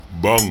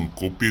Bang,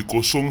 kopi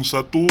 01.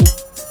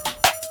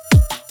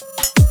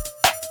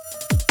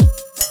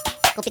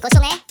 Kopi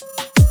kosong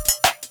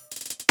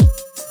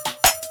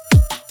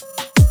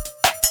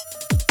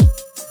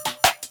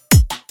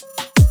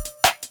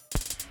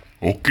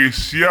Okey,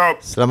 siap.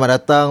 Selamat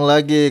datang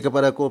lagi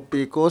kepada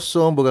Kopi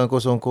Kosong. Bukan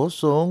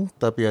kosong-kosong,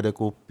 tapi ada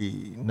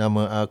kopi.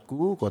 Nama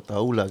aku, kau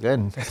tahulah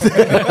kan.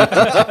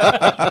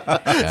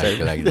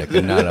 Saya lagi dah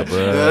kenal apa.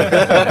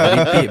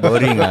 Repeat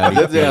boring lah.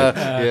 Ya,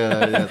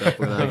 tak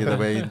apalah. Kita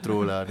main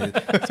intro lah ni.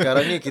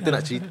 Sekarang ni kita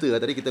nak cerita.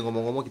 Tadi kita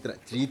ngomong-ngomong, kita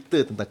nak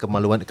cerita tentang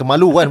kemaluan.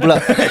 Kemaluan pula.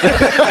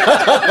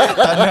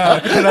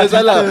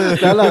 Salah.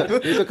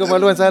 Itu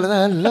kemaluan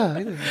salah.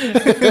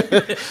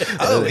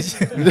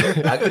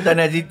 Aku tak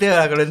nak cerita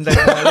lah kalau tentang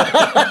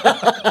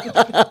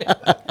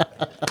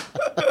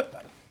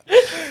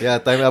Ya,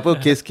 time apa?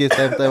 Kes-kes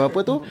time apa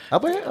tu?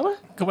 Apa?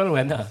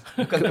 Kemaluan lah.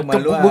 bukan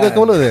kemaluan. Bukan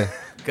kemaluan dia?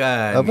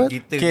 Kan Apa?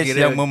 kita Kes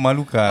kira yang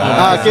memalukan.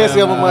 Kes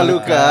yang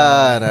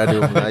memalukan.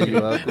 Aduh, Melayu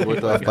aku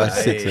betul apa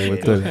sik saya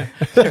betul.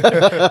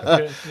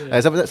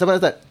 Siapa nak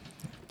start?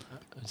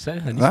 Saya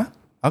Ha?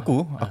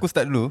 Aku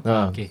start dulu.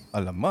 Okay.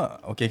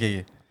 Alamak.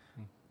 Okay.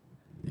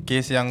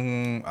 Kes yang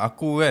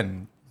aku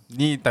kan,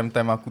 ni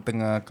time-time aku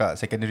tengah kat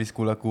secondary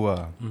school aku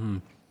lah.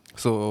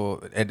 So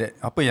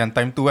yang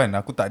time tu kan,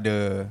 aku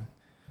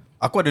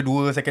ada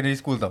 2 secondary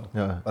school tau.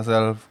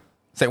 Pasal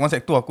Sec 1,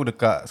 Sec 2 aku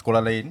dekat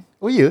sekolah lain.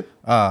 Oh ya?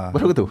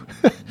 Baru aku tahu.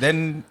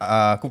 Then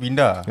aku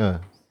pindah.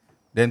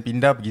 Then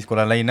pindah pergi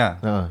sekolah lain lah.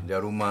 dah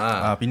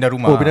rumah. Pindah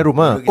rumah. Oh, pindah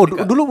rumah.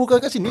 Dulu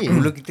bukan kat sini.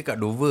 Dulu kita kat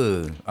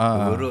Dover.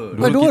 Dulu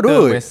Dover kita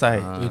Road. West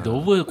Side.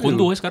 Dover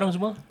kondo sekarang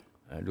semua.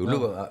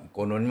 Dulu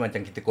konon ni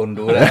macam kita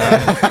kondo lah.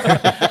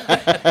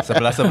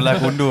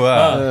 Sebelah-sebelah kondo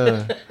lah.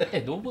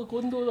 Dover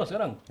kondo lah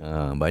sekarang.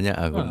 Banyak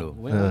lah kondo.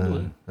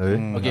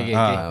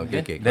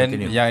 Okay. Dan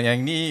yang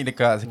ni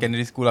dekat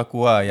secondary school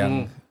aku lah,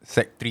 yang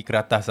Sec 3 ke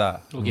atas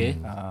lah. Okay.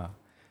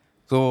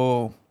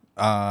 So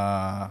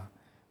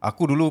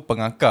aku dulu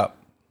pengangkap.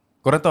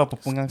 Korang tahu apa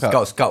pengangkap?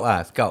 Scout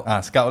lah.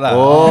 Scout lah.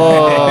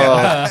 Oh,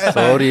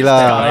 sorry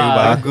lah. Melayu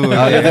bagus.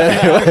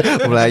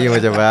 Melayu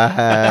macam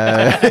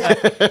bahas.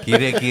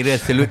 Kira-kira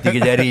selut 3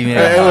 jari ni.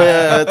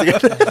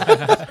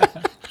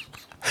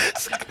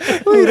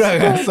 Kurang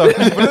kan?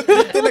 Belum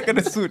kita nak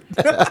kena suit.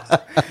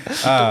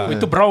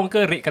 Itu brown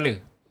ke red colour?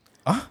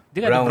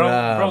 Dia Brown ada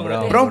lah,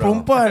 brown. Brown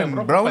perempuan.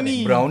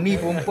 Brownie. Brownie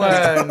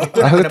perempuan. Itu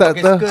Aku nak tak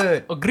pakai tahu.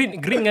 skirt. Oh,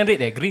 green dengan red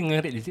Green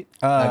dengan red is it?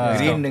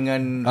 Green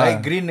dengan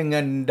light green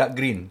dengan dark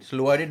green.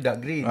 Seluar dia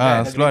dark green.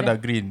 Seluar dah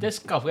green. Dia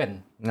scarf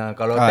kan? Nah,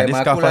 kalau dia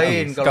time scarf aku aku.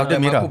 lain, kalau Scarf dia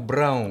time merah. aku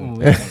brown.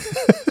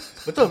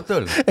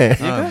 Betul.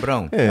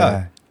 Brown.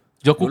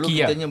 Jokoki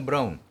Dulu lah. kitanya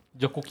brown.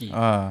 Jokoki.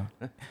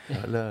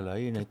 Alah,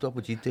 lain itu apa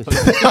cerita?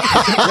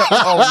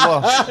 Ya Allah.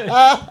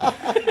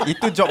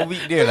 Itu job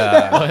week dia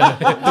lah.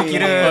 Itu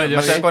kira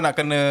macam kau nak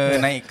kena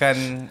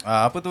naikkan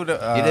apa tu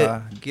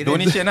Kira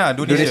donation lah.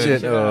 Donation.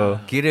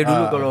 Kira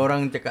dulu kalau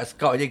orang cakap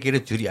scout je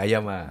kira curi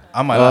ayam lah.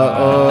 Amal lah.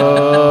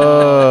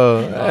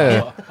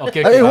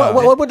 Okay.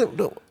 What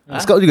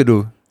Scout juga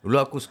tu? Dulu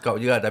aku scout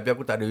je lah, tapi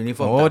aku tak ada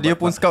uniform. Oh, dia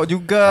pun scout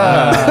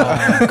juga.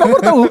 Kau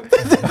baru tahu?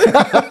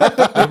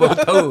 Dia baru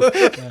tahu.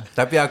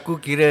 Tapi aku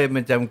kira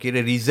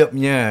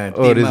reserve-nya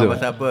team reserve. lah.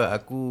 Pasal apa?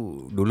 Aku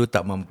dulu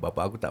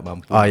bapak aku tak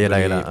mampu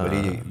Yelah.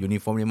 beli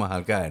uniform ni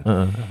mahal kan.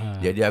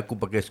 Jadi aku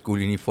pakai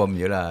school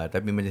uniform je lah.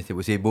 Tapi macam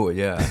sibuk-sibuk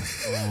je.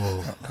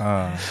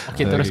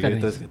 Okay,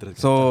 teruskan.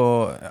 So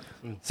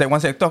Sec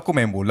 1, Sec 2 aku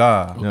main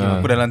bola.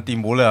 Aku dalam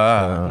tim bola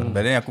lah.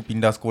 Then aku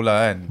pindah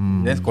sekolah kan.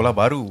 Then sekolah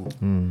baru.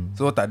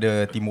 So tak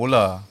ada tim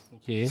bola.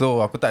 Okay. So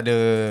aku tak ada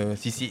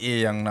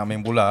CCA yang nak main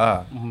bola lah.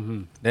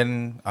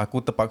 Then aku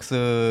terpaksa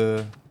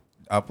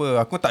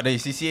aku tak ada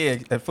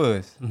CCA at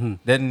first.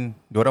 Then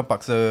diorang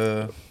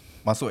paksa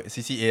masuk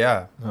CCA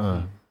lah.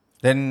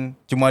 Then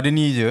cuma ada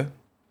ni je.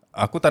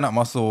 Aku tak nak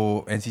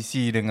masuk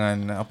NCC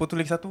dengan apa tu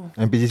lagi satu?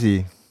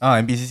 MPCC.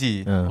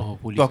 MPCC.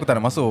 Polis. Tu aku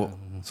tak nak masuk.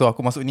 So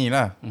aku masuk ni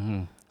lah.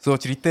 So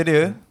cerita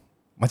dia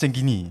macam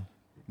gini.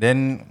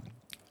 Then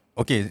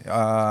okay,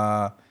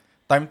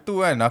 time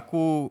tu kan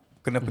aku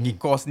kena pergi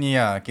course ni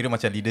lah. Kira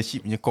macam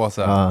leadership punya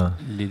course lah.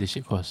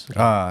 Leadership course.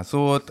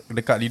 So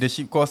dekat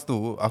leadership course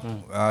tu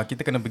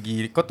kita kena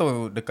pergi. Kau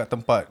tahu dekat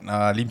tempat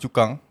Lim Chu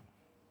Kang,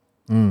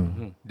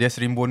 dia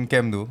Serimbun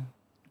Camp tu.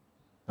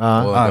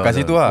 Kat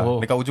situ lah.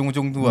 Dekat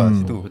ujung-ujung tu lah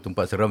situ.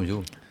 Tempat seram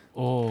je.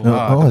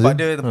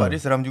 Tempat dia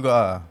seram juga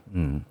lah.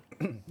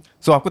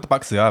 So aku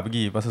terpaksa lah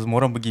pergi. Pasal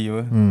semua orang pergi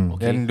apa.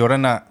 Dan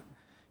diorang nak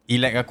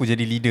elect aku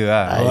jadi leader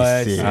lah.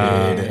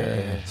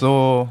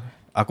 So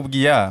aku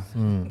pergi lah.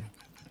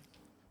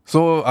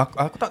 So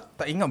aku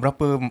tak ingat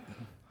berapa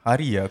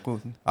hari lah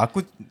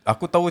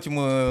aku tahu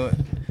cuma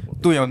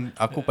tu yang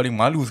aku paling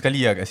malu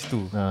sekali lah kat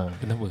situ.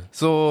 Kenapa?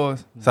 So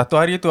satu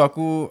hari tu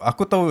aku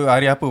tahu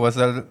hari apa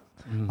pasal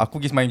aku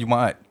pergi sembahyang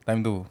Jumaat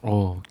time tu.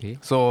 Okay.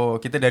 So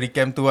kita dari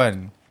camp tu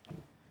kan,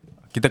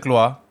 kita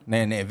keluar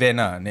naik van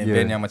lah.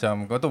 Van yang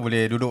macam kau tu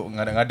boleh duduk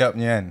ngadap-ngadap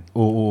ni kan.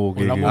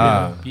 Okay.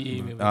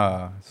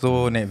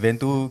 So naik van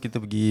tu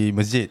kita pergi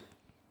masjid.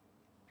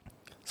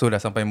 So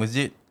dah sampai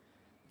masjid,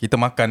 kita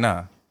makan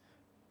lah.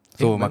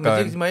 So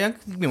Masjid makan. sembahyang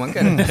memang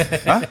kan.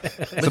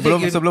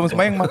 Sebelum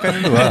sembahyang makan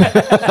dulu lah.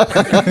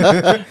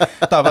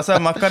 Tak, pasal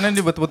makanan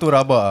dia betul-betul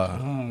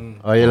rabak.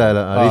 Oh yelah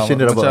ration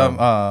dia rabak.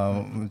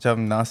 Macam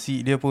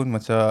nasi dia pun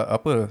macam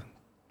apa,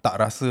 tak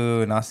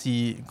rasa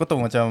nasi. Kau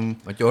tahu macam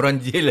Macam orang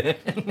jail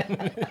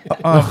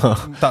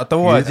tak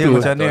tahu lah je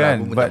macam mana kan.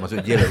 Aku pun tak masuk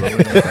jail lah.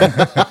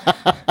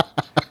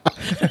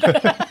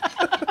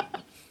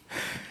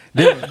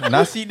 Dia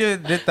nasi dia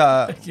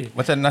tak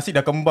macam nasi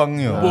dah kembang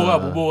je.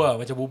 Bubur lah.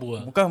 Macam bubur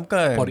lah. Bukan.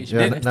 Porridge.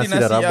 Dia Nasi mesti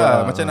dah nasi rabak. lah.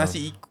 Macam nasi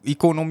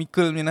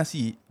economical punya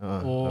nasi.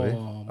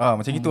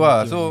 Macam gitu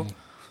lah. So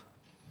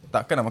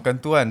takkan nak makan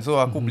tu kan. So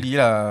aku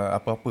belilah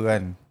apa-apa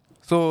kan.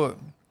 So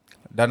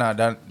dah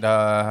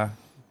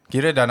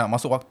kira dah nak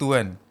masuk waktu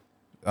kan.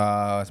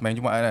 Sembahyang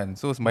Jumaat kan.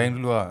 So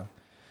sembahyang dulu lah.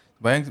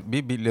 Sembahyang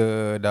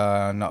bila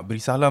dah nak beri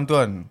salam tu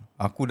kan,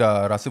 aku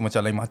dah rasa macam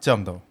lain macam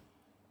tau.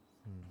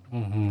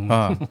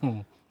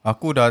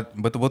 Aku dah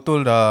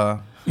betul-betul dah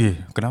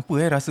kenapa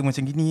rasa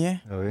macam gini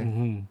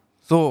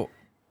So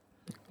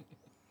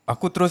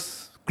aku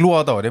terus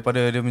keluar tau daripada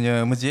dia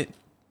punya masjid.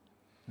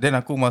 Then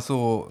aku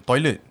masuk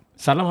toilet.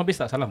 Salam habis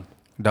tak salam?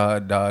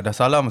 Dah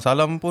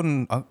salam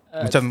pun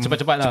macam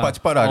cepat-cepat lah.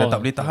 Cepat-cepat dah tak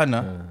boleh tahan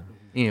lah.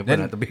 Ni apa Then-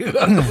 nak terbih.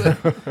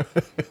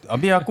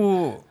 Habis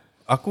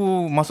aku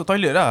masuk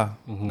toilet lah.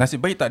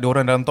 Nasib baik tak ada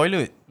orang dalam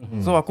toilet.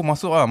 So aku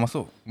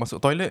masuk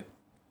toilet.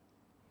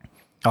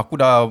 Aku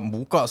dah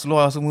buka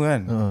seluar semua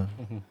kan.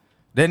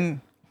 Then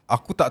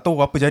aku tak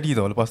tahu apa jadi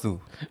tau lepas tu.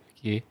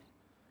 Okay.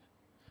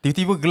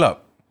 Tiba-tiba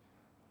gelap.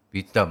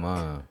 Hitam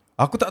lah.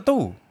 Aku tak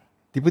tahu.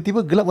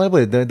 Tiba-tiba gelap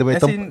apa?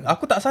 As in,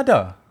 aku tak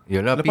sadar.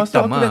 Yalah, Lepas tu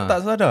hitam aku dah tak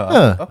sadar.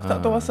 Aku tak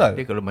tahu asal.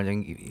 Dia kalau macam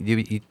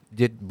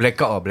dia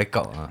blackout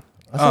lah.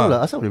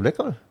 Asal boleh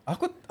blackout lah?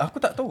 Aku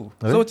tak tahu.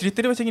 So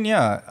cerita dia macam ni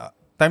lah.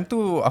 Time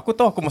tu aku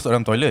tahu aku masuk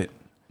dalam toilet.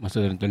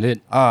 Masuk dalam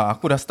toilet.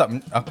 Aku dah start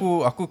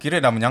aku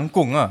kira dah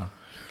menyangkung lah.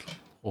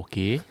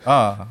 Okay.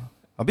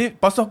 Habis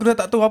lepas tu aku dah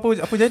tak tahu apa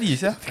jadi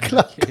sia.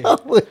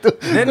 Apa tu?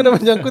 Kau dah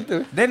menyangkut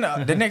tu. Then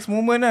the next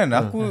moment kan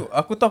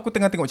aku tahu aku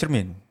tengah tengok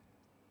cermin.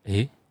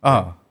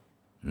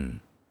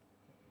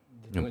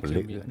 Yang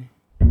pelik juga ni.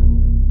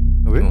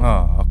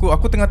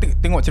 Aku tengah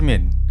tengok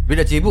cermin.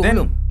 Dia dah cibuk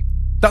Then belum?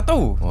 tak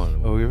tahu.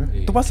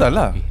 Tu pasal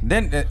lah.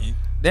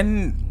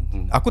 Then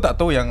aku tak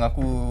tahu yang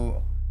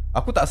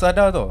aku tak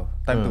sadar tau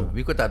time tu.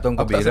 Tapi kau tak tahu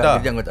kau Aku tak berak sedar.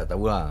 ke jangan kau tak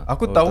tahu lah.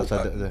 Aku tahu tak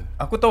sadar je.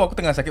 aku tahu aku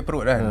tengah sakit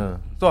perut kan.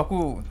 So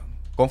aku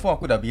confirm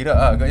aku dah berak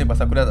lah agaknya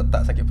pasal aku dah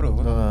tak sakit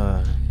perut.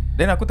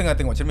 Then aku tengah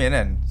tengok cermin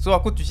kan. So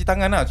aku cuci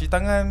tangan lah. Cuci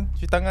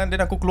tangan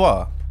then aku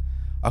keluar.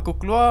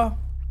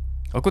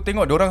 Aku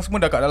tengok diorang semua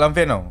dah kat dalam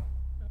van tau.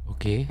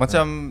 Okay.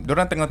 Macam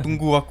diorang tengah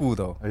tunggu aku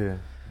tau.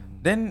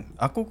 Then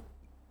aku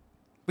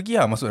pergi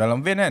lah masuk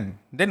dalam van kan.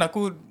 Then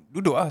aku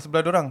duduk lah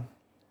sebelah diorang.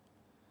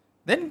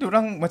 Then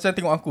diorang macam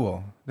tengok aku tau.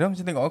 Diorang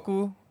macam tengok aku.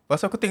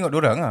 Lepas aku tengok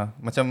diorang lah.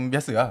 Macam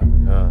biasa lah.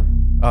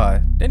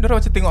 Then diorang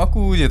macam tengok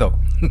aku je tau.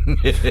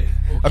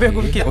 Habis aku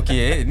fikir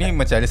okay ni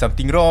macam ada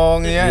something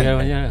wrong ni kan.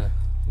 Ya.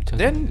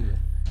 Then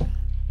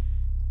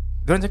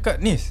diorang cakap,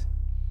 Nis,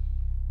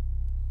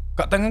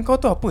 kat tangan kau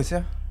tu apa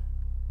sia?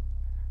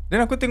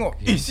 Then aku tengok,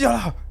 sial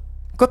lah.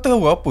 Kau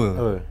tahu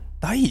apa?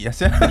 Tai lah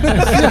sia.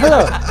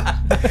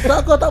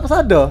 Kau tak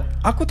sadar?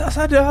 Aku tak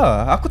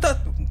sadar.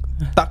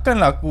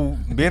 Takkanlah aku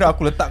berak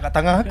aku letak kat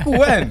tangan aku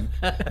kan.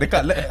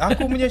 Dekat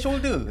aku punya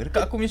shoulder.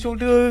 Dekat aku punya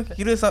shoulder.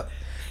 Kira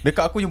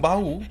dekat aku punya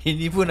bahu.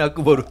 Ini pun aku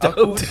baru Aku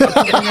tahu.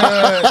 punya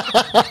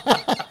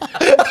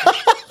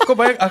kau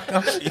bayang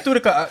itu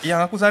dekat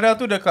yang aku sadar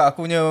tu dekat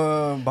aku punya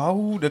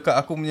bahu, dekat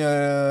aku punya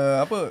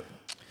apa?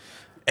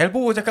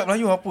 Elbow cakap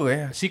Melayu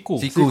apa Siku.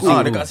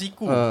 dekat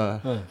siku.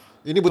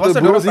 Ini betul Pasal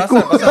buruk diorang siku.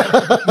 pasal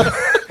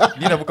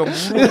ni dah bukan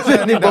buruk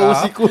sial, Ni dah bau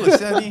apa siku.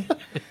 sial ni.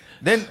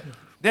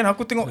 Then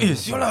aku tengok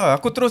sial lah,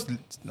 aku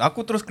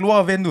terus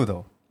keluar van tu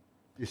tau.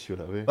 Isu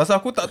lah weh. Pasal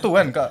aku tak tahu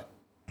kan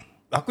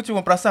aku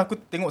cuma perasan aku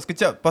tengok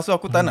sekejap. Lepas tu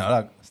aku tak nak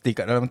lah stay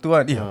kat dalam tu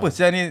kan. Apa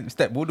sial ni,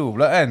 step bodoh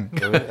pula kan.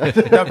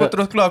 Dan aku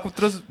terus keluar, aku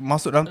terus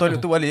masuk dalam toilet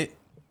tu balik.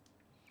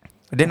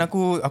 Then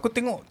aku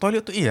tengok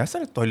toilet tu,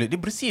 asal toilet dia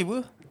bersih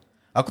apa.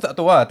 Aku tak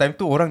tahu lah, time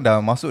tu orang dah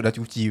masuk dah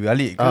cuci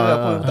balik ke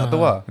apa, aku tak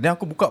tahu lah. Then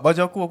aku buka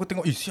baju aku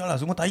tengok, sial lah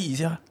semua tai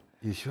sial.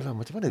 Isu lah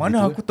macam mana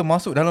Mana gitu, aku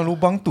termasuk dalam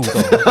lubang tu tau.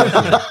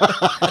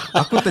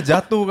 Aku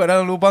terjatuh kat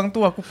dalam lubang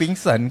tu, aku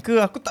pingsan ke,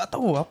 aku tak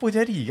tahu apa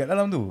jadi kat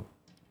dalam tu.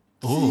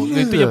 Oh,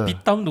 itu yang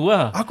pitam tu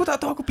lah. Aku tak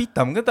tahu aku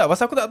pitam ke tak.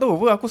 Pasal aku tak tahu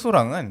apa, aku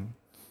seorang kan.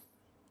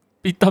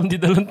 Pitam di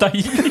dalam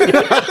tai.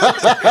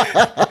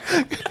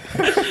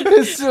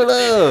 Isu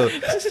lah.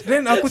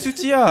 Then aku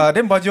cuci lah.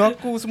 Then baju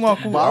aku semua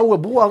aku Bau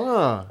buang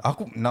lah.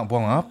 Aku nak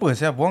buang apa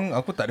saya buang,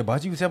 aku tak ada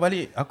baju saya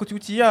balik. Aku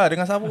cuci lah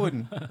dengan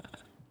sabun.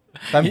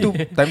 Time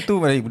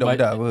tu balik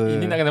budak-budak apa.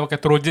 Ini nak kena pakai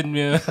Trojan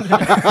punya.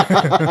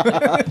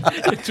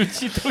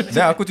 Cuci Trojan.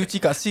 Dan aku cuci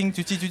kat sink,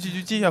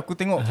 cuci. Aku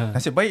tengok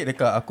nasib baik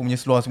dekat aku punya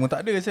seluar semua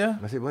tak ada saya.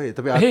 Nasib baik.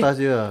 Tapi atas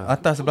je lah.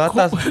 Atas, sebelah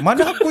atas.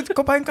 Mana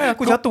kau bayangkan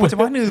aku jatuh macam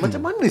mana tu?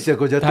 Macam mana sih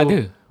kau jatuh? Tak ada.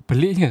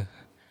 Peliknya.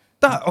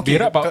 Tak, okey.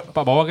 Berak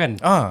pak bawah kan.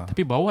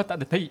 Tapi bawah tak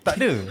ada tai. Tak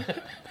ada.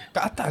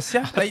 Kat atas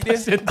ya tai dia.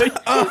 Tai.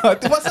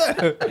 Tu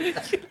pasal.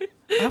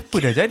 Apa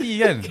dah jadi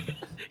kan?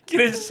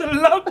 Kira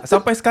selam.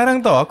 Sampai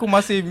sekarang tau aku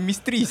masih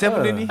misteri siapa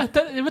benda ni.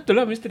 Betul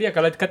lah misteri lah.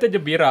 Kalau kata je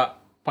berak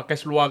pakai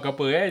seluar ke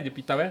apa dia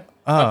pitam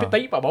tapi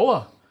tai pak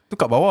bawah. Tu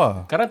kat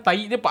bawah. Sekarang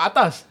tai dia pak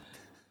atas.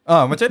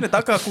 Macam mana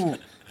takkan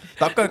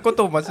kau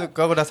tahu masa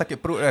kau dah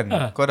sakit perut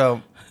kan. Kau dah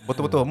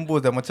betul-betul hembus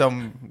dah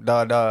macam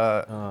dah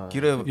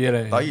kira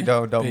tai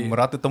dah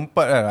merata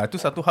tempat kan. Itu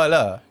satu hal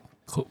lah.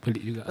 Kok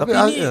pelik juga. Tapi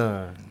ni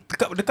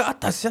dekat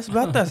atas ya,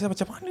 sebelah atas ya.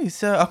 Macam mana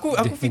ya? Aku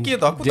fikir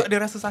tau, aku tak ada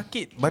rasa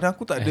sakit. Badan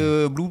aku tak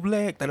ada blue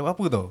black, tak ada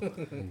apa-apa tau.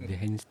 Dia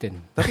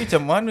handstand. Tapi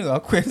macam mana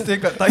aku handstand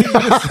kat tai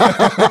ni?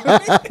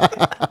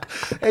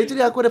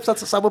 Actually aku ada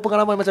sama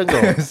pengalaman macam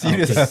kau.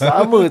 Serius.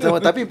 Sama.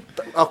 Tapi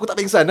aku tak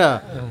pingsan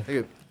lah.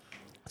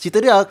 Cerita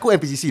dia aku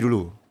NPCC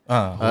dulu.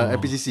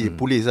 NPCC,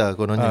 polis lah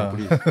kononnya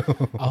polis.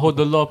 I hold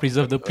the law,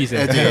 preserve the peace.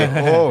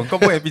 Kau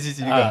pun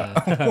NPCC juga.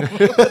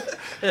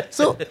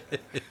 So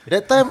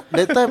that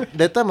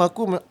time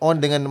aku on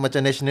dengan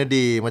macam National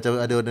Day, macam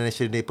ada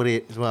National Day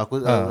parade semua.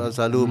 Aku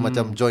selalu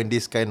macam join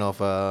this kind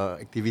of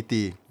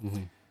activity.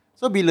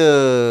 So bila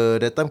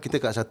that time kita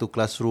kat satu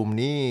classroom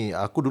ni,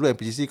 aku dulu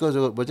NPCC kau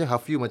macam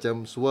half you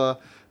macam suar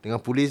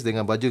dengan polis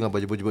dengan baju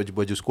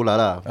sekolah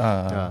lah.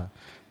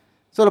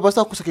 So lepas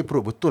tu aku sakit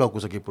perut. Betul aku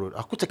sakit perut.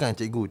 Aku cakap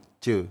dengan cikgu,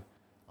 I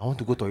want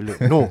to go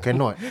toilet. No,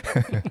 cannot.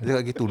 Dia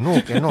cakap gitu.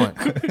 No, cannot.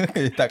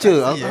 Tak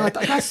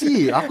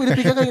kasih. Aku dah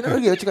fikirkan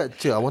lagi. Aku cakap,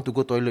 I want to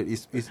go toilet.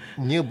 Is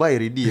nearby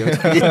already. Aku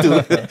cakap gitu.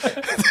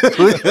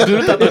 Dulu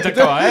tak tahu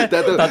cakap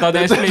tak tahu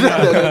dia explain lah.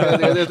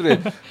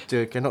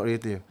 Cannot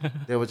already.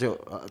 Dia macam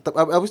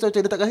habis tu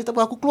dia tak kasih, tak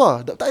apa, aku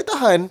keluar. Tak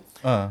tahan.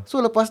 So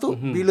lepas tu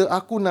bila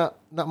aku nak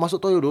masuk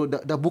toilet tu,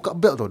 dah buka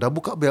belt tau.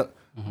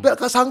 Belt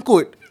kat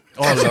sangkut.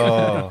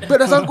 Allah.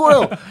 Belt dah sangkut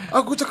tau.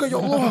 Aku cakap ya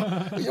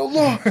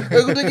Allah.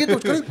 Aku cakap gitu.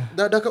 Sekali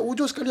dah kat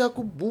ujung sekali aku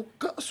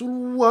buka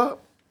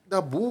seluar. Dah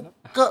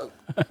buka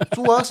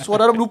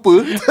suara dalam lupa.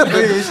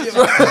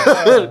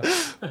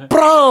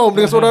 Pram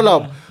dengan suara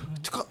dalam.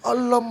 Cakap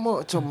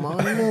alamak, macam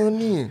mana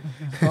ni?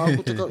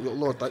 Aku cakap ya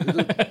Allah, tak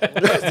ada.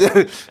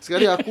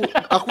 Sekali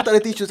aku tak ada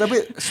tisu.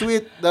 Sampai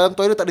suit dalam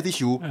toilet tak ada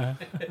tisu.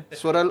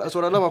 Suara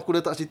dalam aku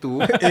letak situ.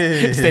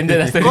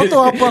 Standard lah. Kau tahu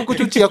apa aku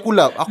cuci? Aku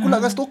lap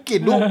dengan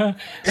stokin tu.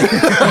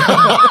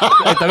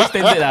 Tapi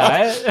standard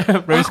lah.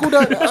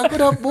 Aku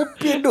dah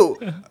bopin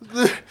tu.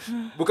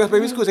 Bukan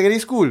primary school,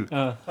 secondary school.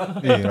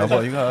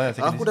 Rabak juga.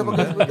 Aku dah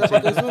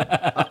pakai school.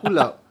 Aku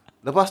lap.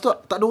 Lepas tu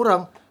tak ada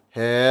orang.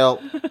 Help.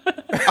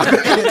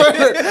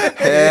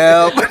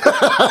 Help.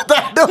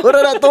 Tak ada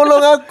orang nak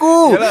tolong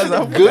aku.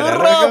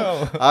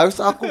 Geram.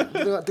 Habis aku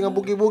tengah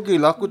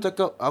bogil-bogil. Aku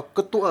cakap,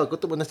 aku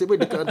ketuk nasib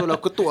baik dekat tolong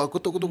aku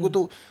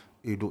ketuk.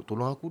 Duk,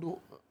 tolong aku duk.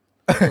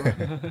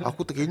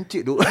 Aku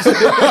terkencit duk.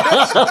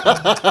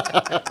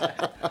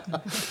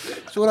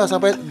 So lah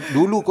sampai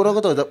dulu korang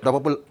kau tahu dah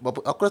berapa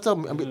aku rasa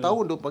ambil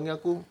tahun duk panggil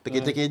aku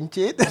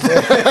terkencit-kencit.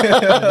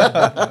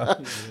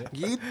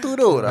 Gitu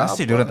duk.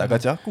 Nasib diorang tak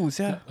kacau aku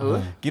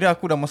Kira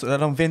aku dah masuk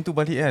dalam van tu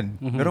balik kan.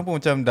 Diorang pun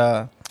macam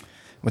dah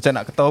macam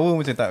nak ketawa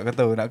macam tak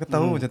ketawa, nak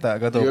ketawa macam tak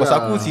ketawa.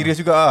 Pasal aku serius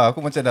juga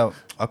Aku macam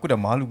aku dah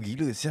malu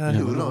gila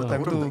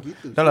time tu.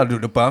 Dah lah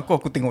duduk depan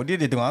aku tengok dia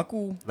tengok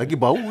aku. Lagi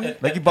bau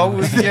lagi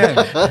kan.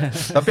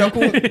 Tapi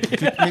aku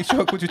make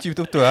sure aku cuci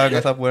betul-betul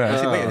dengan sabun lah.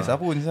 Nasib baik ada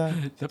sabun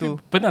Tapi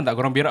pernah tak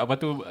korang berak,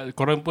 lepas tu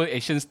korang pun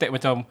action step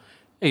macam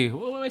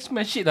where's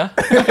my shit lah?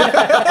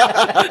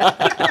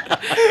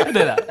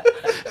 Ada tak?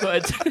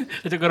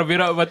 Macam korang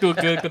berak, lepas tu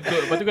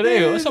ketuk, lepas tu kata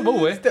asal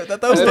bau Step tak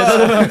tahu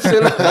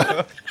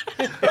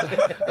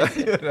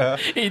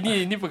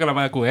Ini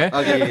pengalaman aku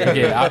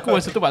Okay, aku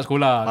masa tu buat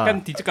sekolah. Kan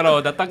teacher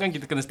kalau datang kan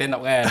kita kena stand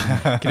up kan.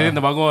 Kita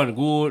kena bangun,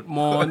 good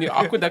morning.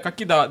 Aku dah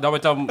kaki dah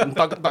macam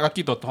tak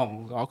kaki tu.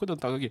 Aku dah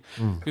tak kaki.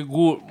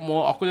 Good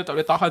morning. Aku dah tak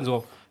boleh tahan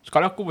so.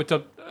 Sekarang aku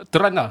macam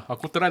teran lah.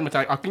 Aku teran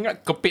macam aku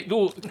ingat kepit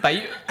tu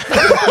tai.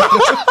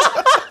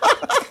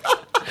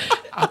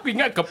 Aku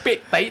ingat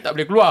kepit tai tak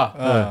boleh keluar.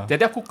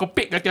 Jadi aku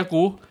kepit kaki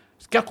aku.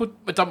 Sekarang aku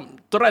macam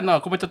teran lah.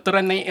 Aku macam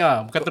teran naik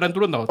lah. Bukan teran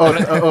turun tau.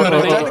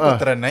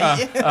 Teran naik.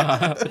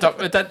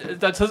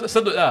 Macam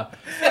sedut lah.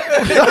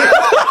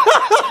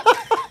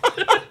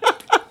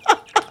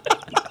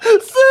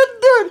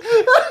 Sedut.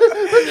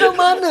 Macam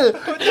mana?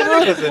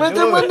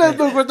 Macam mana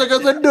tu kau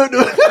cakap sedut tu?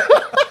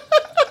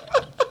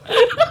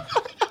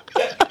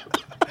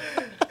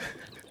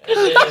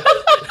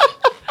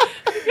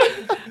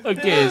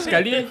 Okay,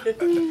 sekali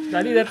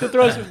dah tu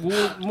terus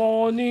good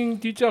morning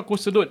teacher, aku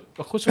sedut.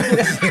 Sedut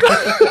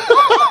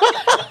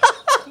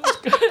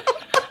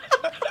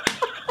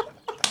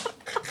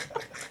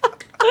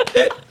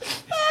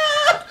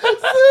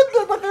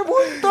pakai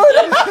buntut.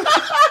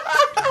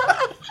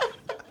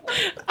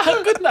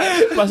 Aku tak,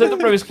 masa tu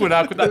primary school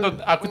lah, aku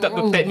tak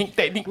tahu teknik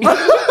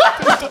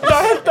untuk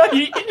tahan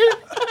tahi.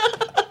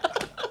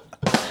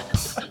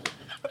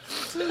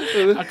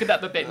 Aku tak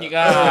tahu teknik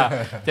lah.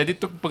 Jadi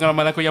tu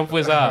pengalaman aku yang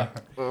first lah.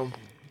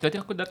 Jadi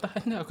aku dah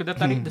tahan, aku dah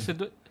tarik dah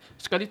sedut.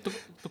 Sekali tu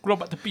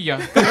keluar kat tepi lah.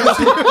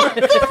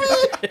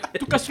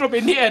 Tu kan slop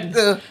ini kan.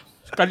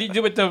 Sekali je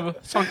macam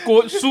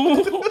sangkut,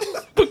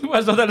 pergi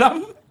masuk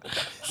dalam.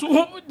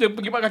 Dia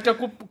pergi mak kaki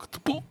aku,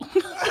 tepuk.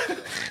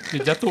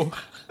 Dia jatuh.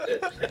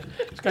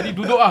 Sekali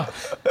duduk lah.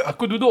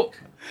 Aku duduk.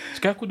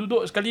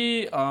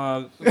 Sekali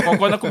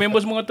kawan-kawan aku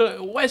member semua kata,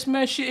 where's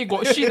my shit?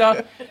 Got shit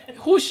lah.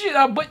 Who shit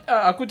lah? But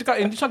aku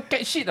cakap, this one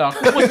cat shit lah.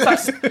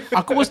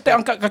 Aku pun step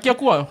angkat kaki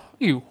aku lah.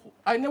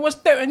 I never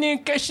step any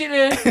cat shit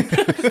eh.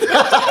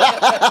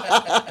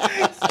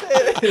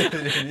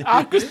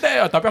 Aku step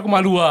lah. Tapi aku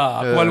malu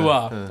lah.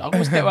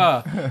 Aku step lah.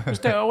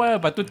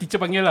 Lepas tu teacher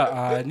panggil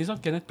lah, Nizam,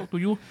 can I talk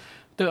to you?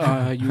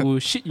 You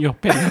shit your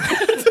pants.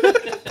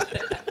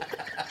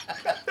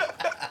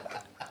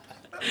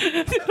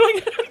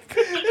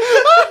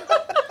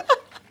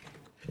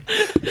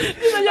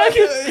 Dia tanya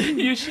aku,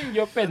 you shit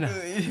your pants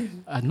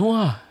lah? No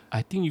lah.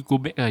 I think you go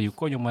back lah. You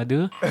call your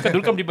mother. Kan dulu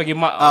kan dia panggil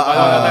mak.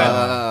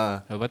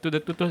 Lepas tu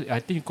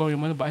I think you call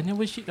your mother. But I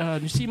never shit lah.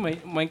 You see my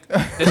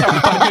that's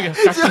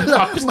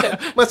how aku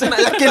step. Masa nak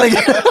yakin lagi.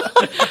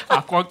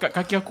 Aku angkat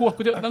kaki aku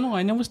tengok, no,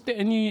 I never step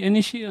any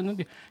shit.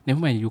 Never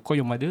mind, you call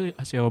your mother,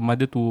 ask your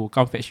mother to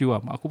come fetch you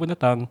lah. Mak aku pun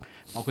datang.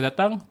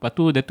 Lepas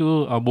tu dia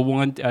tu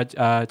berhubung dengan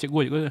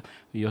cikgu,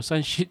 your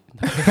son shit.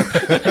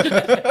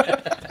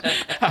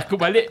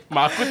 Aku balik,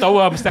 mak aku tahu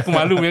lah mesti aku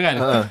malu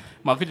kan.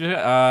 Mak aku cakap,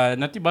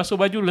 nanti basuh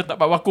baju letak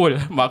pak bakul.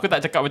 Mak aku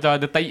tak cakap macam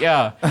ada taik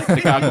lah.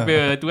 Dekat aku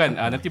punya tu kan,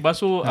 nanti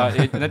basuh,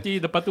 nanti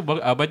lepas tu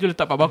baju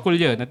letak pak bakul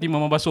je, nanti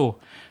mama basuh.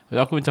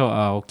 Aku macam,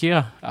 okey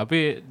lah.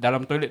 Habis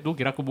dalam toilet tu,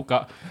 kira aku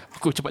buka,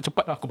 aku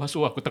cepat-cepat lah, aku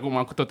basuh. Aku takut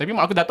mak aku tahu. Tapi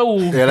mak aku dah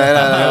tahu.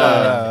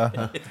 Yalah.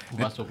 Aku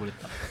basuh, aku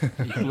letak.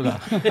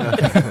 Itulah.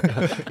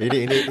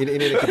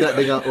 Ini kita nak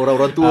dengar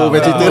orang-orang tua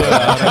punya cerita.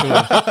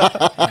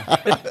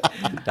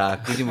 Tak,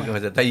 aku ni bukan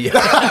pasal tai.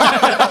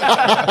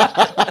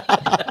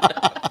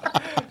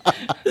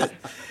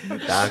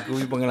 Tak, aku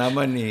punya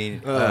pengalaman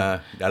ni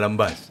dalam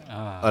bas.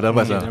 Dalam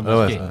bas.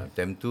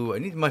 Time tu,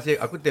 ini masih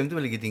aku time tu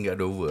lagi tinggal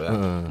Dover lah.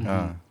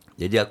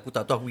 Jadi aku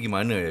tak tahu aku pergi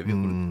mana. Tapi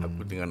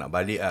aku tengah nak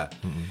balik lah.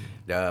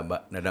 Dah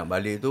nak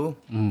balik tu.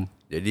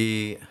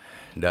 Jadi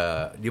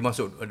dia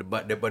masuk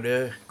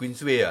daripada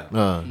Queensway lah.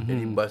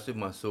 Jadi bas tu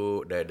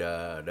masuk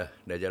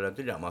dah jalan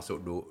tu nak masuk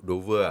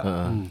Dover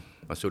lah.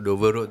 Masuk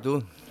Dover Road tu.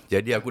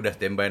 Jadi aku dah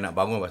standby nak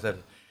bangun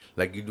pasal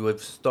lagi 2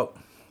 stop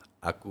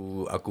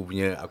aku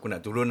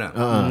nak turun lah.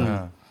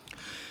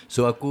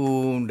 So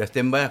aku dah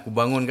standby, aku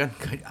bangun kan.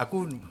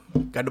 Aku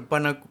kat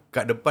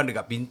depan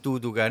dekat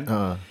pintu tu kan.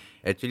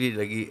 Actually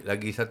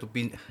lagi satu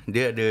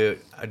dia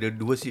ada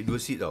dua seat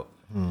tau.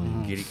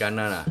 Kiri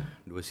kanan lah.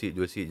 Dua seat.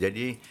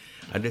 Jadi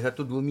ada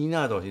 2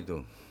 mina tau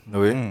situ.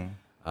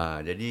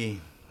 Jadi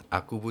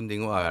aku pun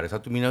tengok ada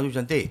satu mina tu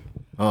cantik.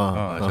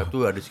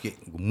 Satu ada sikit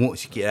gemuk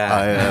sikit lah.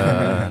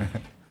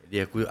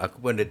 Jadi aku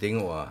pun ada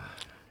tengok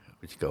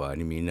Aku cakap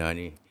ni mina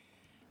ni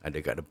ada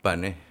kat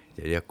depan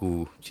Jadi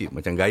aku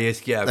macam gaya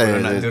sikit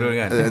aku nak turun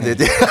kan.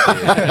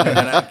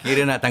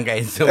 Kira nak tangkap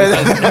handsome.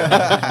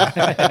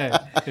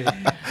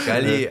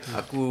 Sekali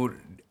aku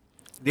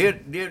dia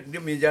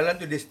punya jalan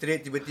tu dia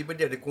straight, tiba-tiba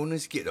dia ada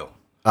corner sikit tau.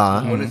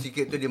 Corner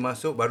sikit tu dia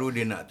masuk, baru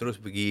dia nak terus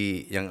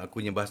pergi yang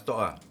aku punya bus stop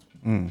lah.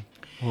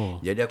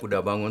 Jadi aku dah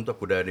bangun tu,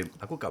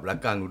 aku kat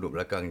belakang, duduk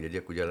belakang. Jadi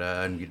aku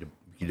jalan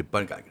pergi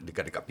depan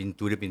dekat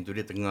pintu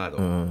dia tengah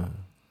tau.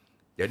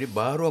 Jadi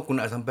baru aku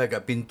nak sampai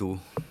kat pintu,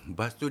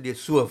 bas tu dia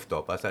swerve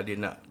tau, pasal dia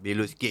nak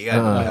belok sikit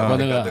kan.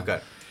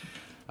 Dekat.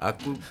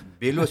 Aku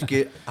belok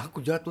sikit,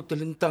 aku jatuh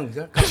terlentang.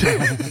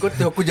 Kau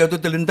tahu aku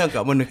jatuh terlentang kat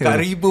mana? Kat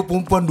riba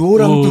perempuan 2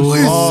 orang tu.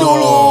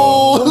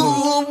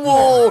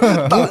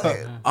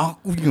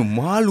 Aku punya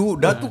malu.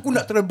 Dah tu aku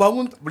nak try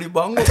bangun, tak boleh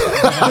bangun.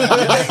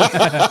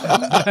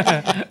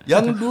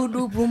 Yang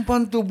dua-dua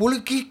perempuan tu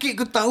boleh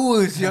kikik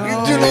ketawa siap.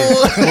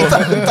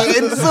 Tak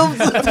handsome.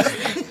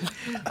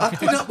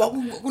 Aku nak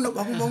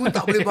bangun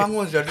tak boleh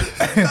bangun siap.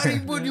 Tak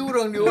riba dia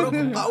orang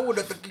ketawa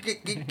dah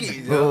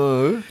terkikik-kikik siap.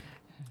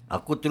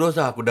 Aku terus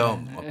lah, aku dah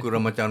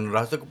macam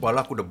rasa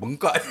kepala aku dah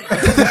bengkak.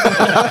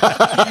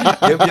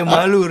 Dia punya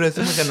malu rasa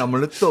macam nak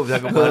meletup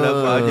saya kepala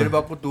aku. Jadi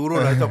aku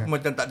turun rasa aku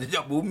macam tak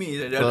jejak bumi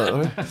saja.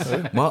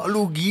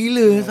 Malu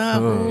gila sah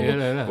aku.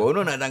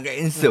 Kono nak tangkap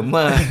handsome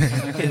lah.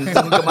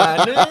 Handsome ke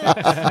mana?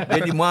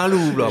 Jadi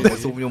malu pula.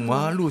 Aku punya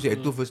malu saya.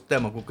 Itu first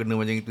time aku kena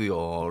macam itu. Ya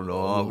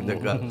Allah, aku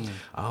cakap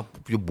apa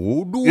punya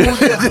bodoh.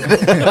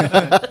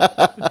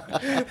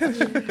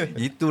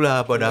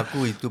 Itulah pada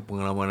aku, itu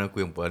pengalaman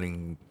aku yang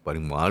paling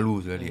malu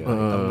sekali.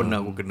 Tak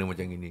pernah aku kena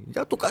macam gini.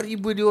 Jatuh kat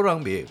riba dia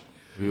orang, babe.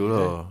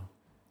 Yalah.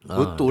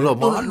 Betul lah,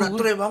 malu. Nak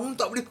try bangun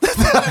tak boleh.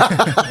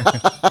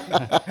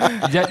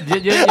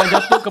 Yang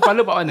jatuh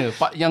kepala pak mana?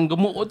 Pak yang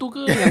gemuk tu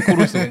ke yang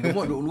kurus tu?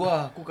 Gemuk duduk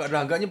luar. Aku kat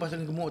agaknya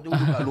pasal gemuk tu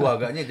duduk kat luar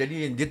agaknya.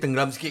 Jadi dia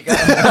tenggelam sikit kan.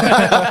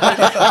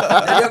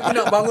 Jadi aku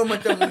nak bangun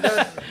macam tak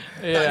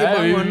boleh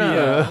bangun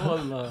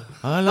lah.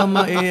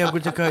 Alamak aku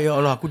cakap ya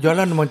Allah, aku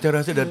jalan macam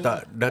rasa dah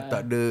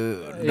tak ada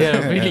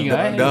feeling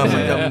dah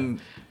macam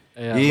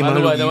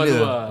Malu dah gila. malu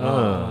lah.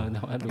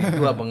 Dah malu.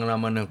 Itu lah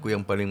pengalaman aku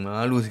yang paling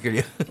malu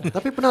sekali.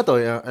 Tapi pernah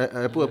tahu yang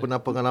apa pernah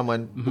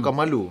pengalaman bukan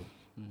malu.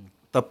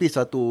 Tapi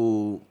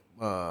satu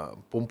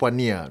perempuan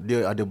ni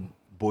dia ada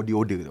body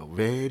odor tau.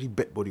 Very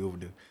bad body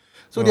odor.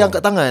 So dia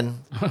angkat tangan.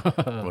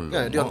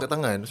 Kan dia angkat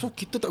tangan. So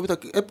kita tak boleh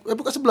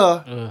apa kat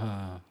sebelah.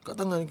 Kat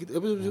tangan kita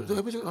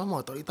apa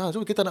lama tak boleh tahan.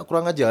 So kita nak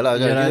kurang ajar lah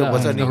kan. Kita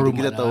pasal ni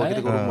kita tahu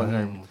kita hormat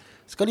kan.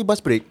 Sekali bus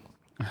break.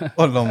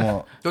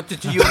 Alamak. Kau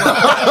tercium lah.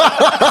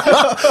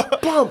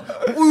 Pam.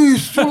 Ui,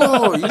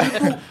 sulah. Ini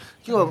tu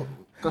kira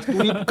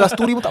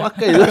kasturi pun tak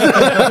pakai.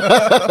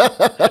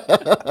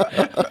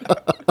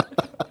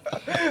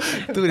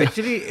 Tu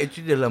actually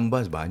dalam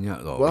bas banyak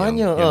tau.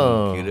 Banyak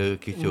yang kira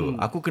kecoh.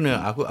 Aku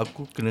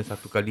kena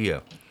satu kali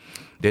lah.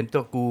 Dan tu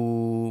aku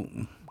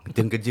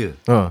time kerja.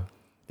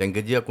 Time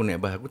kerja aku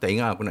naik bas. Aku tak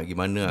ingat aku nak pergi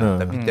mana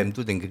lah. Tapi time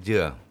tu time kerja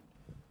lah.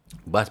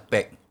 Bas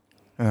pack.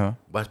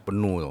 Bas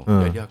penuh tau.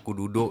 Jadi aku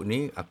duduk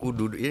ni,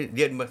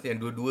 dia bas yang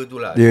dua-dua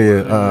tu lah.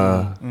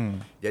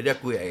 Jadi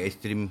aku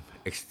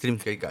ekstrim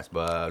sekali kat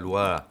sebelah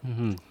luar lah.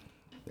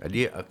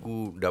 Jadi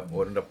aku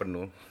orang dah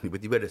penuh.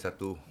 Tiba-tiba ada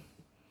satu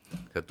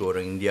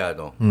orang India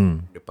tau.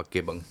 Dia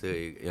pakai bangsa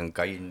yang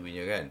kain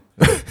punya kan.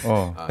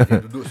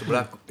 Dia duduk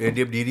sebelah aku,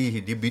 dia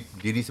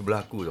berdiri sebelah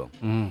aku tau.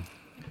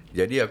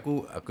 Jadi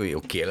aku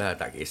okey lah,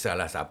 tak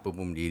kisahlah siapa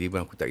pun berdiri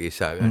pun aku tak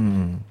kisah kan.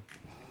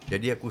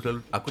 Jadi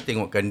aku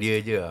tengokkan dia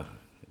je lah.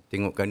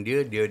 Tengokkan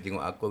dia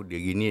tengok aku,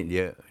 dia gini,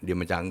 dia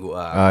macam angguk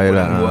lah.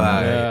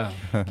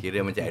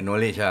 Kira macam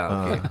acknowledge lah.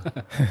 Okay.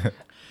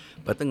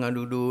 Lepas tengah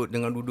duduk,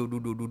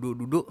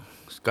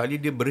 sekali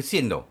dia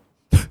bersin tau.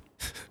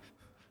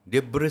 Dia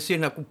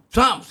bersin aku.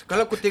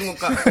 Kalau aku tengok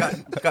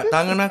kat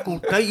tangan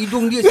aku, tai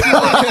hidung dia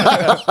siapa.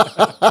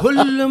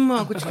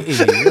 Alamak, aku cakap,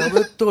 ya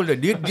betul dah.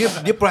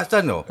 Dia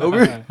perasan tau.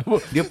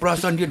 Dia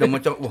perasan dia dah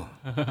macam, wah.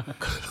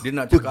 Dia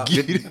nak cakap,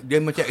 dia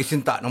macam action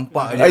tak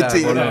nampak je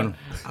lah.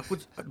 Aku,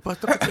 lepas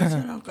tu aku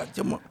cakap,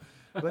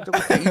 lepas tu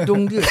aku tak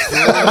hidung dia.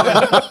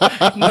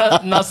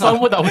 Nak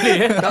sound pun tak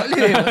boleh. Tak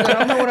boleh. Macam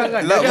ramai orang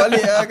kan. Lak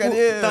balik lah kat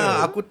dia. Tak,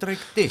 aku try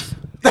taste.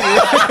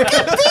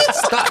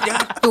 Tak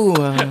jatuh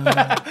lah.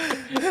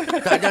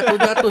 Tak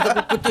jatuh.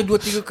 Aku ketik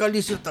 2-3 kali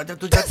tak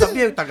jatuh.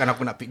 Tapi takkan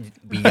aku nak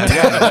pinggan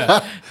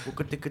kan. Aku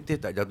ketik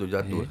tak jatuh.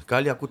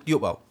 Sekali aku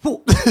tiup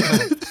tau.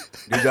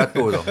 Dia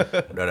jatuh tau.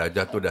 Dah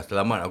jatuh dah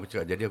selamat. Aku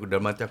cakap. Jadi aku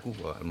dalam mati aku,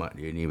 alamak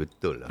dia ni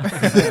betul lah.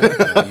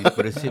 Dia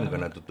bersin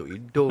bukan nak tutup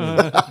hidung.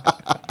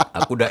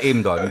 Aku dah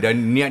aim tau.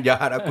 Dan niat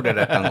jahat aku dah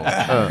datang tau.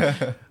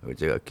 Aku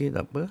cakap okey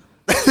tak apa.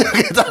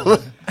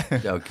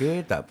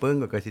 Okey tak apa,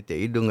 kau kasih tek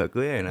hidung kat aku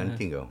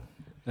nanti kau.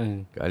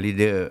 Kali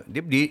dia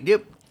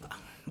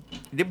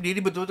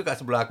berdiri betul-betul kat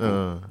sebelah aku.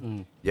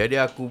 Jadi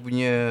aku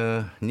punya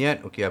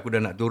niat, okey aku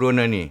dah nak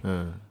turun dah ni.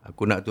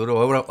 Aku nak turun,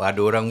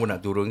 ada orang pun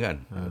nak turun kan.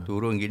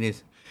 Turun gini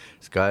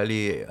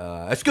sekali,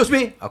 excuse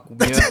me,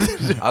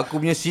 aku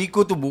punya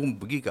siku tu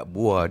pergi kat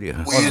buah dia.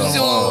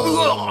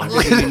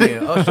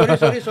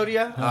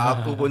 Sorry ah.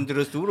 Aku pun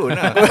terus turun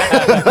lah.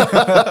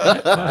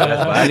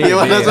 Balik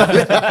dia.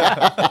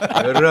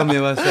 Geram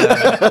dia masa.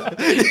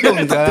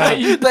 Hidung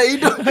tak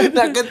hidung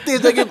nak ketis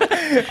lagi.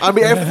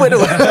 Ambil effort tu.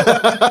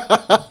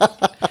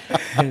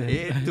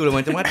 Itulah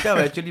macam-macam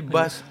actually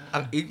bas.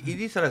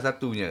 Ini salah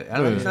satunya.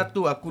 Lagi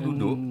satu aku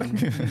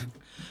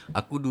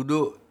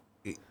duduk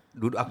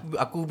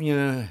aku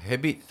punya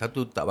habit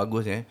satu tak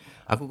bagus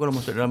Aku kalau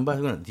masuk dalam bas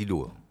aku nak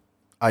tidur.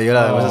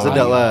 Yalah, masa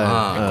sedap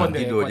kan.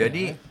 Tidur.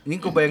 Jadi ni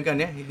kau bayangkan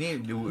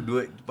ini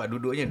dua tempat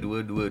duduknya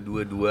dua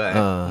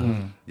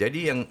Jadi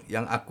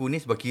yang aku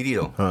ni sebelah kiri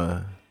tau.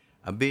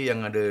 Habis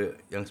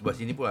yang sebelah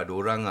sini pun ada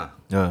orang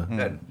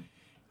kan.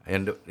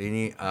 Yang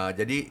ini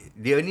jadi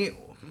dia ni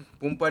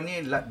perempuan ni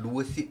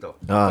dua seat tau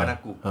depan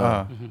aku.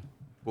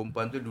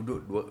 Perempuan tu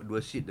duduk dua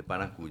seat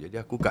depan aku. Jadi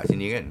aku kat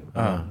sini kan.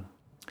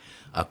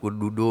 Aku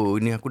duduk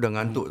ni, aku dah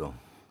ngantuk tau.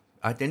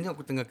 Akhirnya aku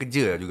tengah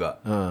kerja juga.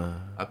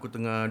 Aku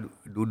tengah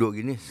duduk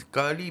gini,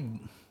 sekali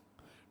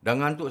dah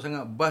ngantuk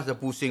sangat, bas dah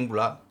pusing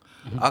pula.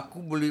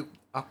 Aku boleh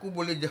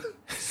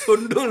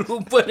sondol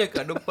perempuan yang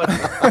kat depan.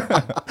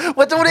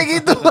 Macam boleh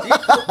gitu.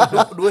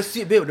 Dua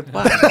seat babe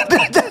depan.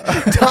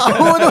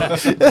 Jauh tu.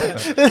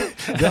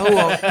 Jauh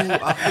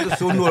aku tu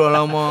sondol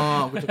lah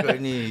lama. Aku cakap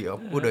ni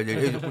apa dah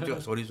jadi. Aku cakap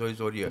sorry.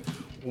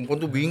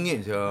 Perempuan tu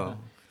bingit je.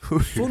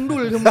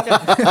 Sondol dia macam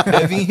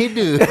diving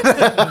header.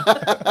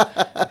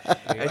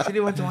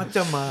 Actually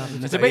macam-macam lah.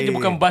 Nasib baik dia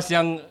bukan bas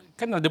yang,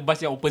 kan ada bas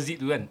yang opposite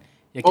tu kan,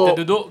 yang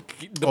kita duduk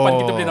depan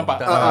kita boleh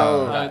nampak.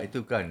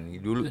 Itu kan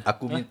dulu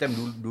aku punya time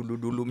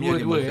dulu punya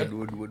dia macam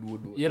dua.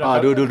 Yalah,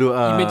 duduk.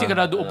 Imagine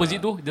kalau ada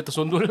opposite tu, dia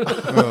tersondol.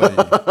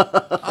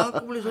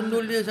 Aku boleh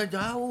sondol dia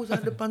jauh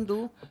sana depan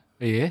tu.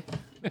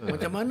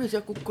 Macam mana sih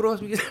aku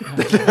cross begitu?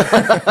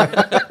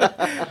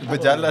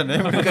 Berjalan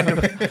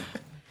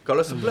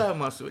Kalau sebelah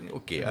maksudnya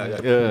okey lah.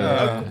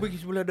 Aku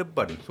pergi sebelah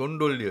depan,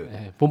 sondol dia.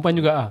 Perempuan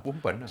juga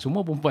Perempuan lah.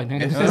 Semua perempuan.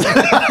 Biasa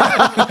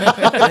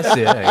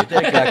lah. Kita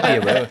lelaki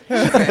apa.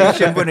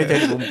 Action pun dia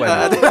cari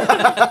perempuan.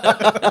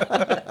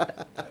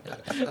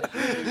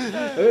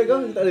 Kau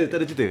tak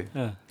ada cerita?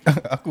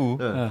 Aku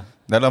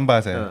dalam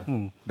bas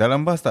dalam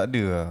bas tak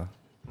ada lah.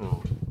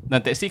 Dan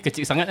taksi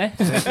kecil sangat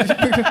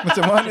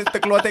Macam mana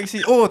terkeluar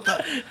taksi? Oh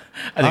tak.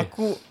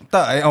 Aku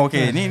tak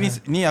okay.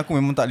 Ni aku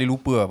memang tak boleh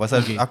lupa lah.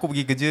 Pasal aku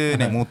pergi kerja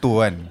naik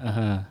motor kan.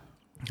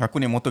 Aku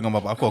naik motor dengan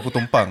bapak aku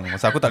tumpang.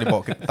 Pasal aku tak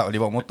boleh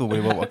bawa motor,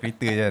 boleh bawa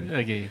kereta kan.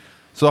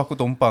 So aku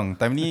tumpang.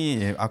 Time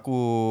ni aku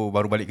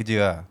baru balik kerja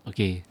lah.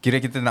 Kira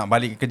kita nak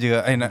balik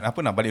kerja,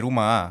 nak balik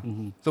rumah lah.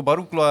 So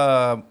baru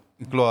keluar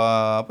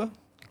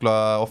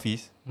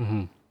office.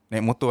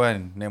 Naik motor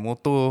kan. Naik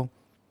motor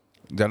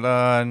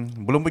jalan,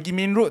 belum pergi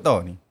main road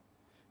tau ni.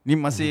 Ni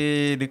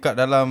masih dekat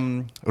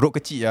dalam road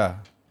kecil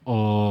lah.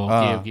 Oh,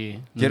 okey.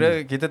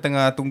 Kira kita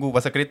tengah tunggu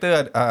pasal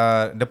kereta,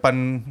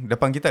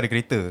 depan kita ada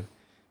kereta.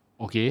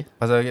 Okey.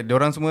 Pasal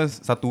diorang semua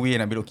satu way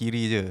nak belok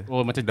kiri je.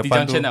 Oh, macam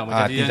depan T-junction lah,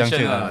 macam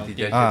T-junction lah.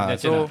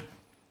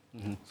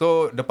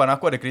 So depan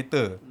aku ada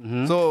kereta.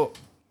 So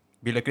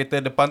bila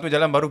kereta depan tu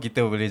jalan, baru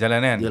kita boleh jalan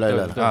kan.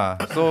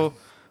 Yalah. So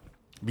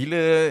bila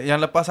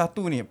yang lepas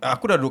satu ni,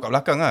 aku dah duduk kat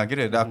belakang lah.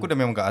 Kira aku dah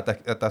memang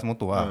kat atas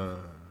motor lah.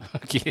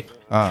 Okey.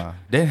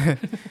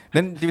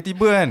 Then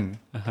tiba-tiba kan,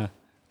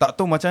 tak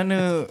tahu macam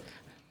mana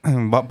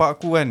bapak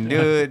aku kan,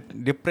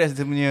 dia press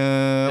dia punya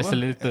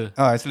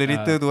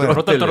accelerator tu kan.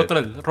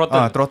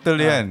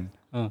 Throttle dia kan.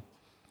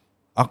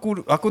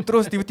 Aku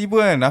terus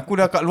tiba-tiba kan, aku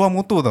dah kat luar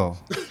motor tau.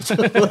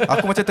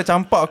 Aku macam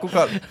tercampak,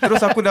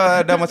 terus aku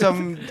dah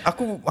macam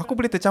aku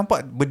boleh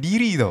tercampak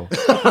berdiri tau.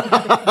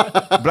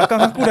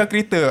 Belakang aku dah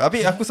kereta.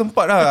 Habis aku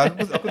sempat lah,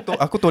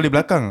 aku toleh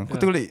belakang. Aku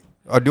toleh.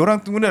 Diorang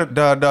tu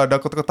dah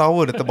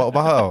ketawa, dah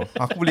terbahak-bahak tau.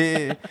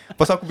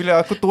 Pasal bila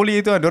aku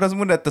toleh tu, diorang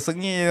semua dah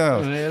tersengih tau.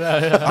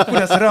 Aku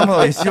dah seram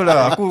tau. Sial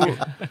lah.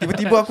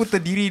 Tiba-tiba aku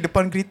terdiri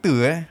depan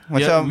kereta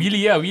macam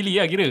Willy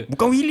lah kira.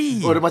 Bukan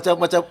Willy. Oh, dia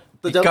macam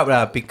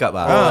Pick up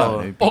lah.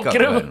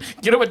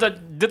 Kira macam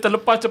dia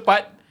terlepas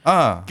cepat.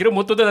 Kira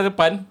motor tu dah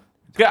depan.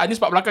 Kira Anis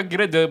pak belakang,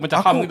 kira dia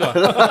macam ham gitu.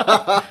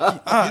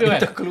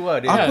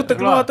 Terkeluar dia. Aku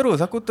terkeluar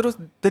terus. Aku terus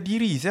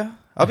terdiri saya.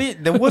 Habis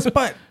the worst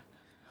part,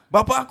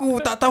 bapak aku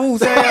tak tahu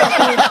aku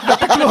dah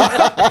terkeluar.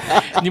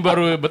 Ni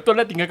baru betul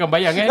lah, tinggalkan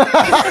bayang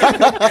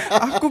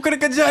Aku kena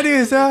kejar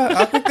dia saya.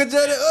 Aku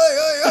kejar dia. Oi.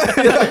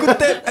 Aku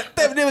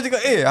tap dia macam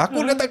aku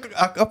dah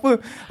apa?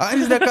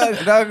 Anis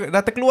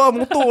dah terkeluar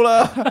motor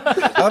lah.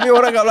 Habis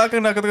orang kat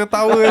belakang dah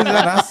ketawa.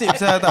 Nasib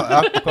saya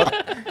tak.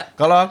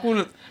 Kalau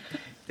aku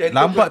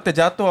lambat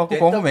terjatuh, aku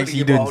confirm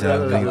accident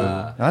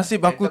saya.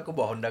 Nasib aku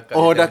bawa Honda Cut.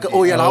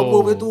 Oh, yang lama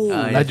betul tu.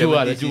 Laju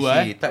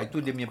lah. Tak,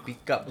 itu dia punya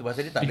pick up tu.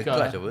 Pasal dia tak ada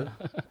clutch apa.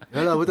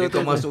 Yalah, betul.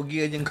 Kau masuk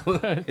gear je, kau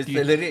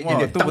accelerate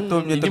je. tu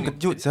betul punya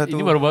terkejut satu.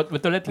 Ini baru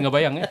betul lah, tinggal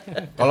bayang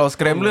Kalau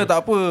scrambler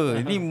tak apa.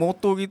 Ini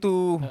motor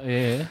gitu.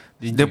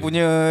 Dia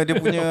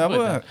punya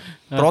apa?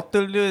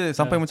 Throttle dia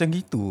sampai macam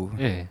gitu.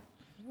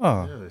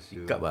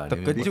 Pick up lah.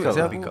 Terkejut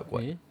saya. Pick up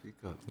kuat.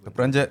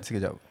 Terperanjat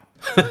sekejap.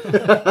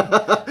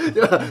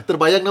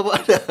 Terbayang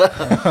nampak ada.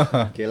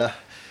 Okey lah.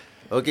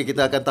 Okey,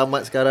 kita akan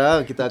tamat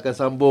sekarang. Kita akan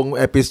sambung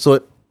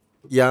episod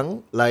yang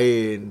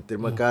lain.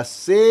 Terima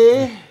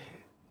kasih.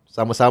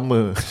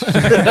 Sama-sama.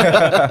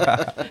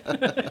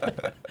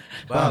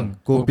 Bang,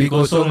 kopi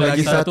kosong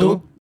lagi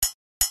satu.